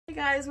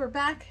guys, we're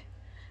back.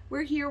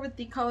 We're here with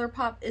the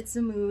Colourpop It's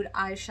a Mood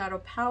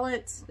eyeshadow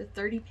palette, the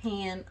 30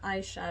 pan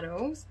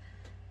eyeshadows.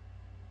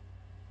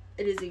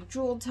 It is a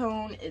jewel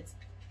tone, it's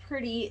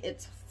pretty,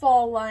 it's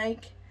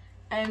fall-like,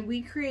 and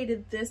we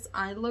created this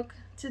eye look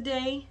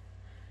today.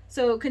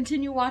 So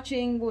continue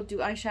watching, we'll do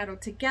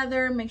eyeshadow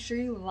together. Make sure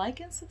you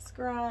like and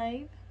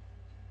subscribe,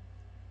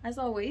 as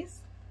always.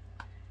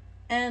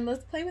 And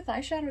let's play with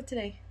eyeshadow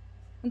today.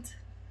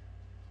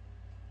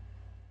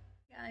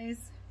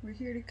 Guys, we're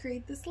here to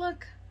create this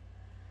look.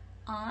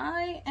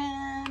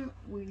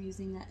 We're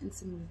using that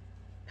It's a Mood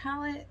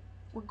palette.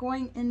 We're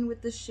going in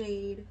with the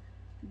shade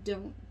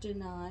Don't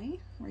Deny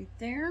right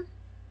there.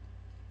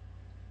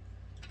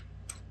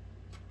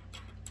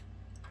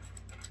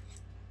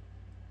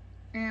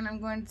 And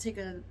I'm going to take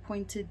a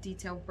pointed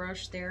detail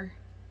brush there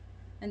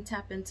and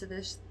tap into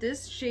this.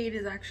 This shade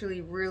is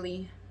actually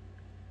really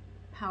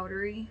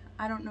powdery.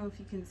 I don't know if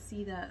you can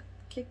see that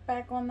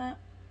kickback on that.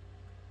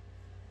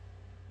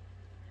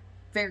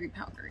 Very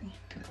powdery.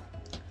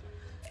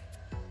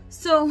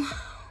 So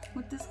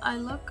with this eye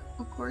look,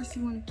 of course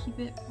you want to keep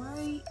it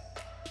bright.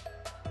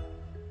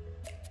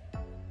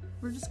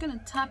 We're just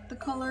gonna tap the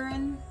color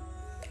in.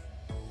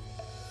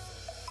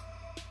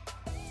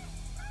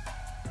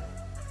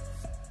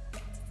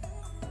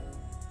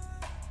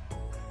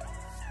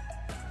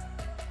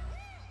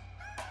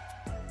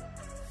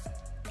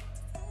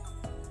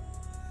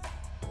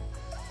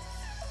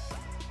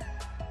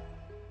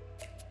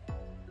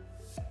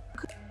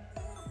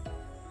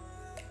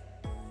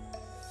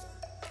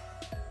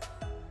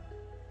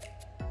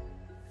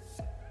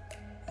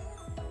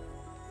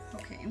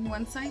 Okay,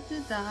 once I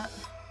did that,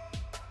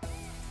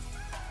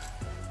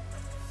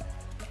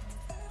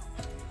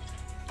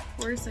 of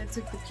course I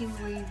took the Peel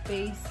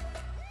base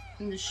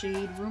in the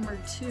shade Rumor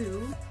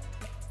 2.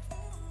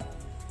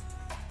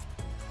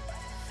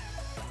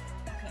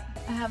 Okay,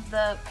 I have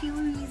the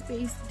Peel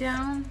base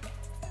down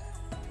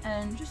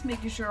and just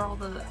making sure all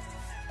the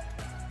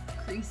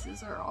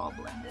creases are all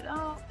blended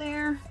out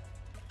there.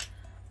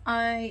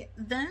 I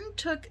then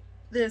took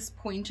this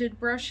pointed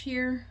brush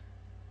here.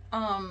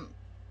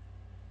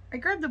 I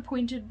grabbed the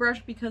pointed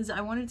brush because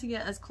I wanted to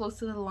get as close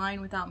to the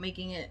line without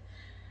making it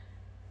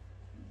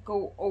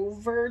go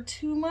over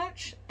too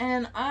much.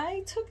 And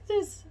I took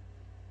this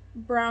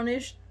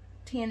brownish,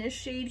 tannish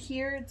shade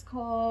here. It's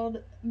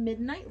called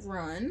Midnight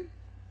Run.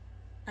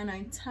 And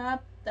I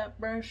tapped that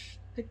brush,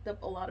 picked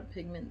up a lot of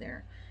pigment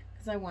there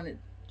because I wanted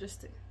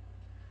just to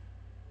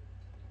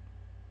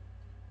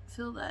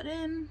fill that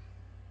in.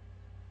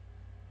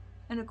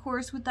 And of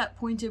course with that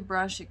pointed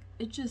brush,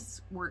 it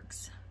just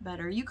works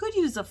better. You could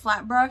use a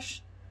flat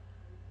brush,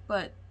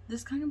 but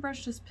this kind of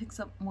brush just picks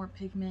up more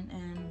pigment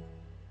and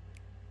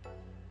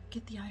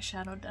get the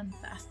eyeshadow done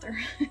faster.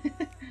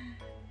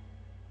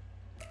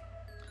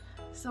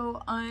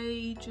 So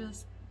I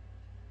just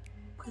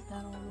put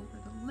that all over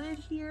the lid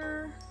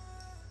here.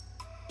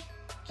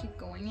 Keep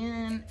going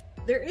in.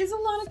 There is a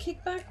lot of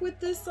kickback with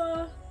this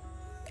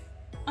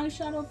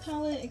eyeshadow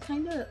palette. It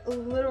kind of a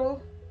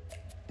little,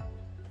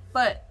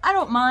 but I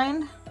don't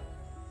mind.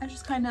 I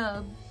just kind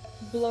of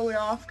blow it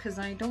off because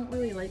I don't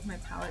really like my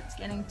palettes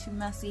getting too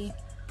messy.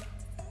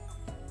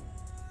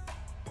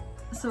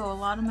 So a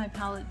lot of my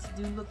palettes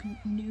do look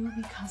new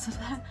because of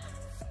that.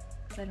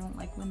 Because I don't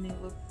like when they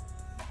look,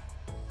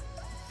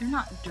 they're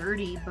not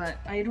dirty, but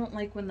I don't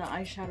like when the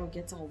eyeshadow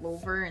gets all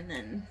over and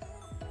then,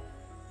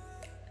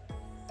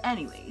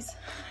 anyways.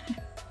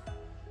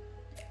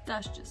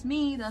 That's just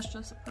me, that's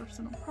just a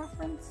personal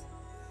preference.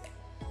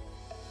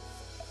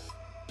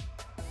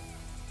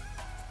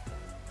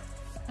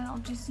 And I'll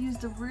just use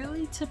the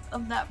really tip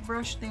of that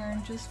brush there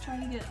and just try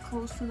to get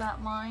close to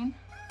that line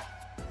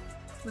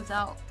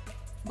without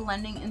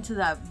blending into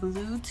that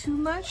blue too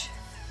much,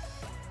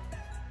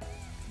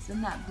 because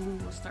then that blue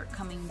will start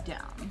coming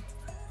down.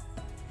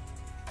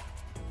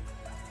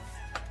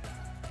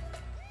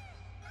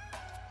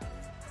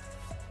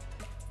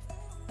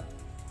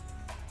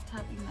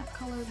 Tapping that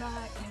color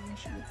back, making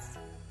sure it's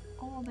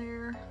all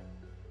there.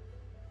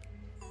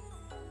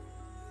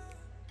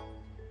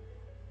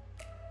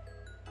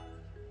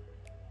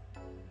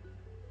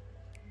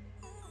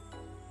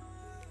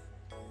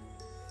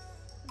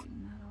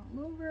 Putting that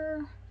all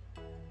over.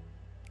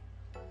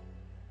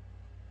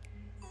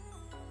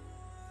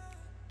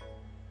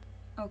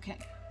 Okay,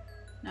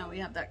 now we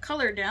have that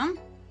color down.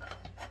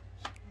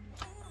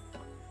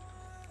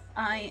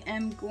 I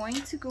am going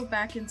to go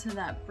back into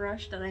that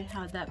brush that I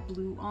had that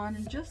blue on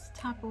and just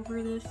tap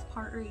over this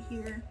part right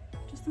here,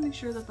 just to make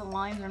sure that the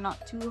lines are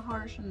not too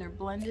harsh and they're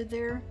blended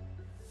there.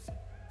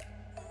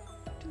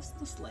 Just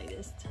the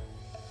slightest.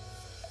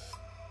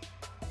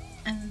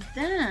 And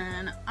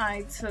then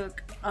I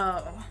took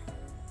a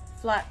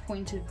flat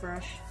pointed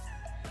brush.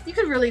 You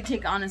could really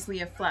take,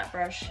 honestly, a flat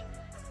brush.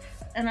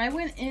 And I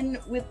went in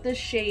with the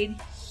shade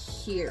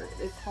here.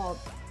 It's called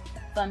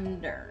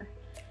Thunder.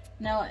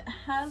 Now it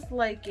has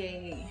like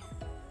a,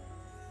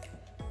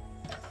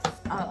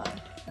 I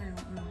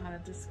don't know how to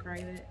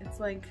describe it. It's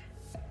like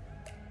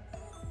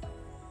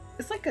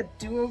a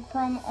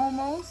duochrome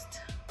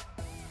almost.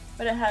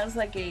 but it has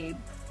like a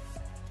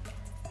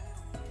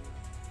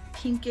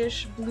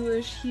pinkish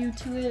bluish hue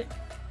to it,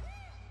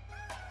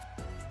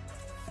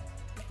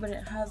 but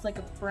it has like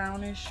a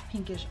brownish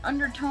pinkish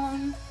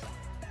undertone.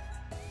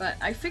 But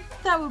I figured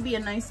that would be a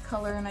nice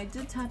color, and I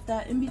did tap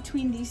that in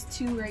between these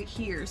two right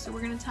here. So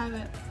we're gonna tap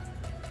it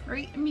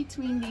right in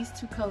between these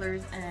two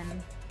colors.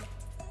 And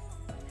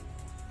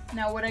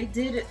now what I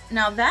did,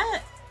 now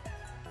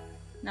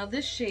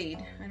this shade,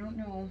 I don't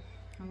know,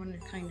 I want to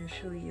kind of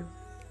show you.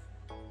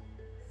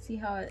 See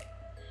how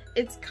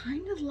it's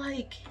kind of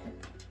like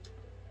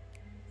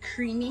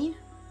creamy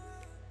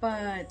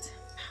but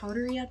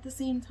powdery at the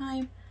same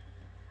time.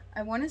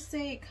 I want to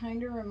say it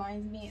kind of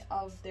reminds me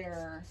of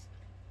their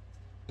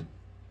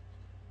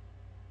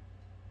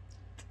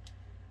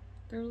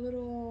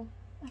little,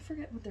 I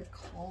forget what they're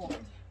called.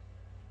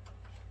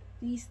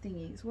 These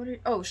thingies. What are,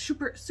 oh,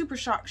 super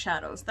shock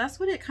shadows. That's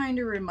what it kind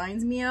of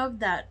reminds me of,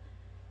 that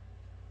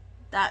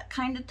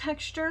kind of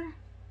texture.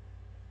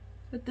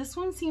 But this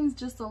one seems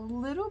just a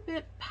little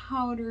bit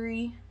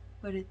powdery,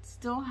 but it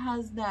still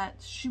has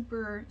that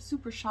super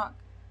shock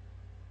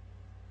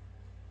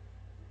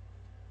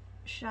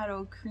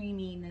shadow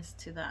creaminess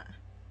to that,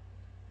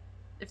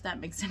 if that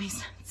makes any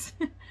sense.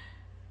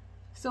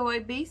 So I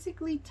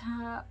basically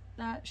tap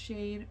that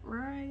shade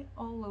right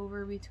all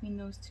over between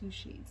those two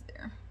shades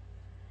there.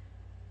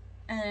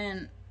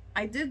 And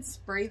I did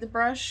spray the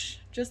brush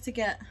just to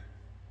get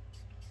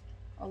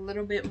a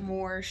little bit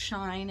more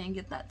shine and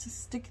get that to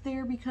stick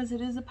there, because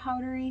it is a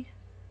powdery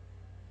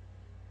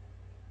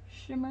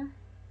shimmer.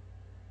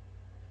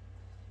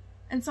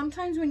 And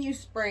sometimes when you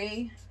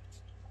spray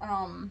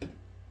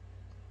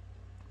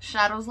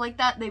shadows like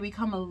that, they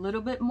become a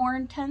little bit more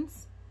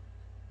intense.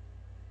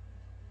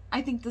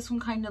 I think this one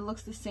kind of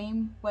looks the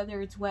same whether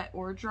it's wet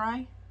or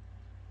dry.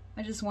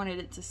 I just wanted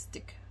it to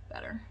stick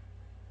better.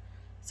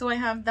 So I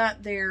have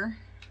that there.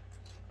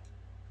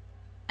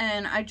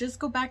 And I just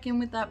go back in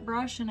with that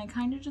brush and I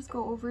kind of just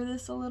go over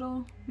this a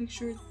little, make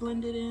sure it's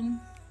blended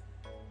in.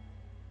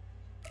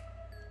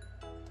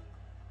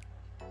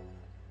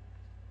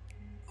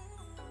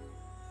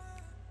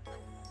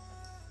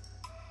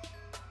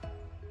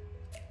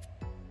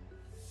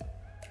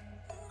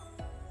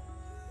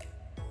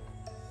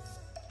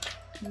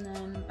 And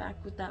then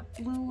back with that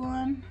blue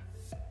one.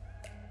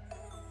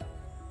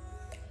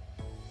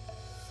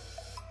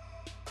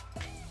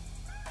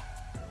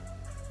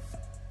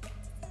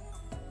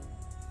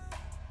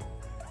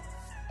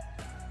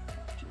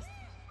 Just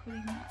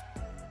putting that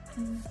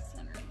in the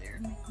center there,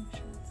 making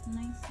sure it's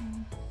nice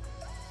and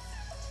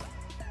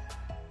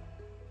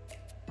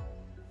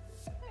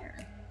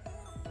there.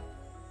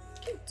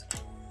 Cute.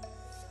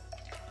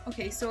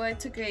 Okay, so I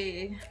took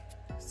a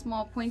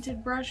small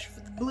pointed brush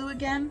for the blue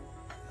again.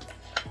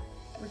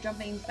 We're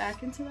jumping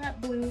back into that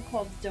blue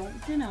called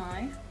Don't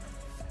Deny,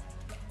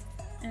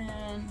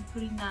 and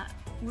putting that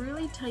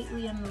really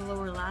tightly on the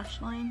lower lash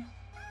line.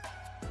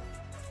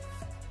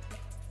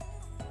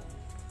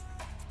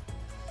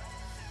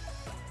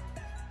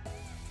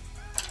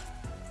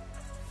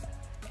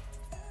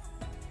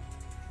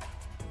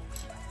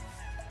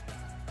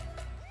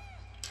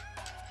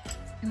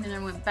 And then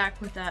I went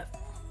back with that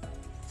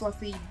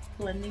fluffy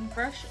blending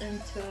brush and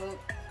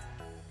took,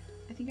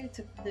 I think I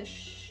took this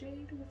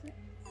shade, was it?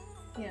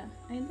 Yeah,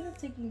 I ended up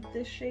taking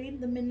this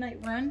shade, the Midnight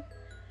Run,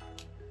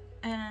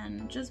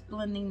 and just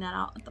blending that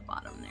out at the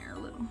bottom there a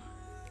little.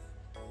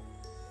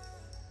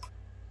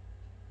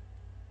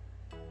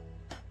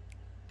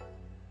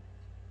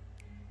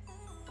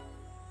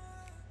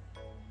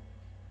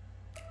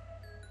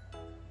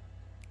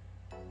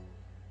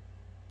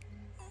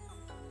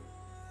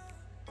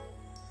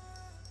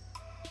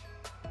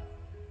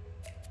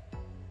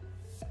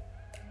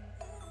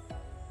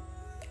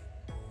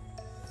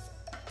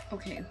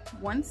 Okay,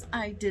 once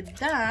I did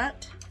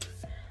that,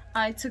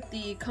 I took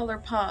the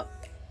Colourpop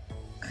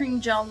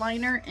cream gel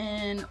liner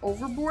in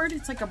Overboard.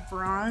 It's like a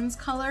bronze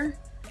color,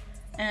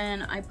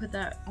 and I put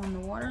that on the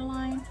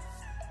waterline.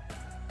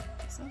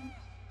 So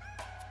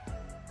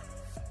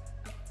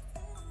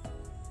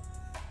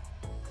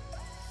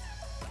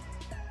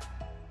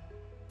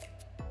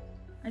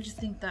I just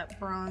think that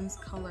bronze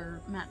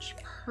color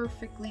matched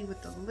perfectly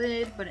with the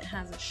lid, but it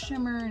has a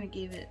shimmer and it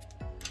gave it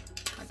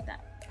like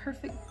that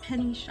perfect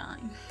penny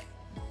shine.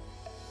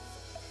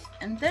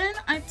 And then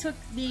I took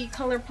the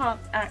Colourpop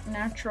Act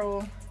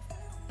Natural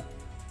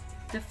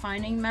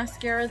Defining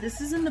Mascara.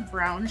 This is in the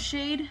brown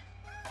shade.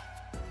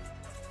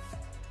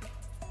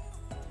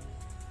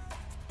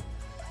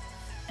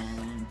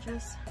 And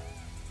just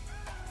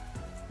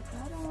put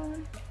that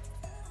on.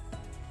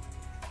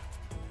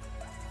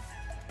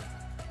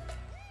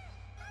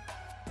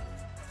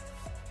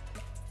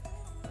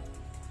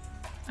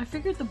 I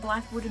figured the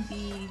black wouldn't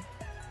be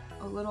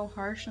a little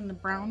harsh and the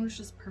brown was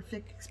just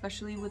perfect,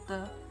 especially with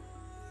the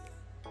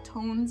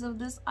tones of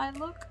this eye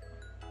look.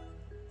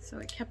 So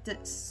I kept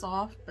it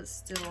soft but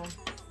still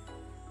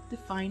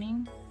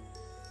defining.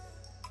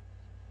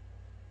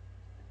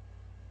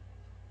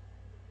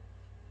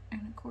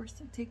 And of course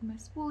I take my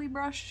spoolie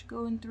brush,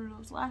 go in through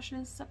those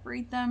lashes,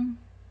 separate them.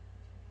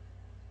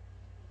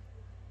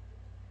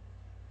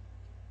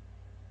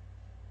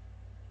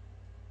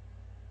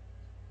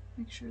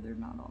 Make sure they're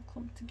not all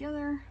clumped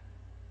together.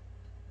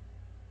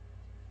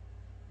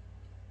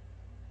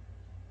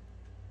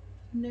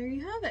 And there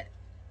you have it,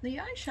 the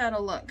eyeshadow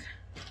look.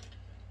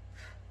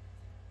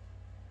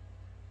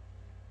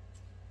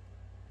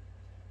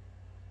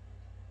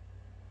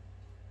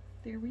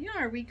 There we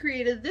are. We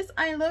created this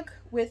eye look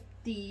with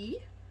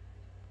the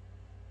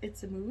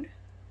It's a Mood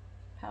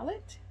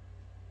palette.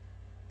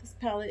 This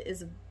palette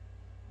is a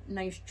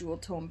nice jewel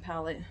tone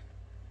palette.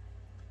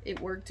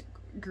 It worked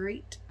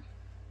great.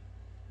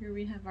 Here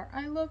we have our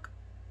eye look.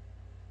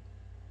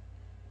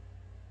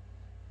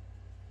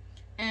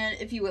 And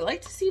if you would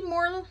like to see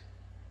more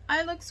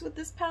eye looks with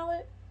this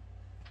palette,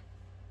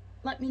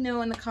 let me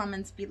know in the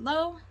comments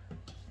below.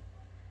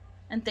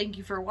 And thank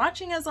you for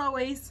watching as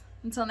always.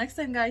 Until next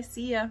time guys,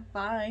 see ya.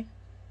 Bye.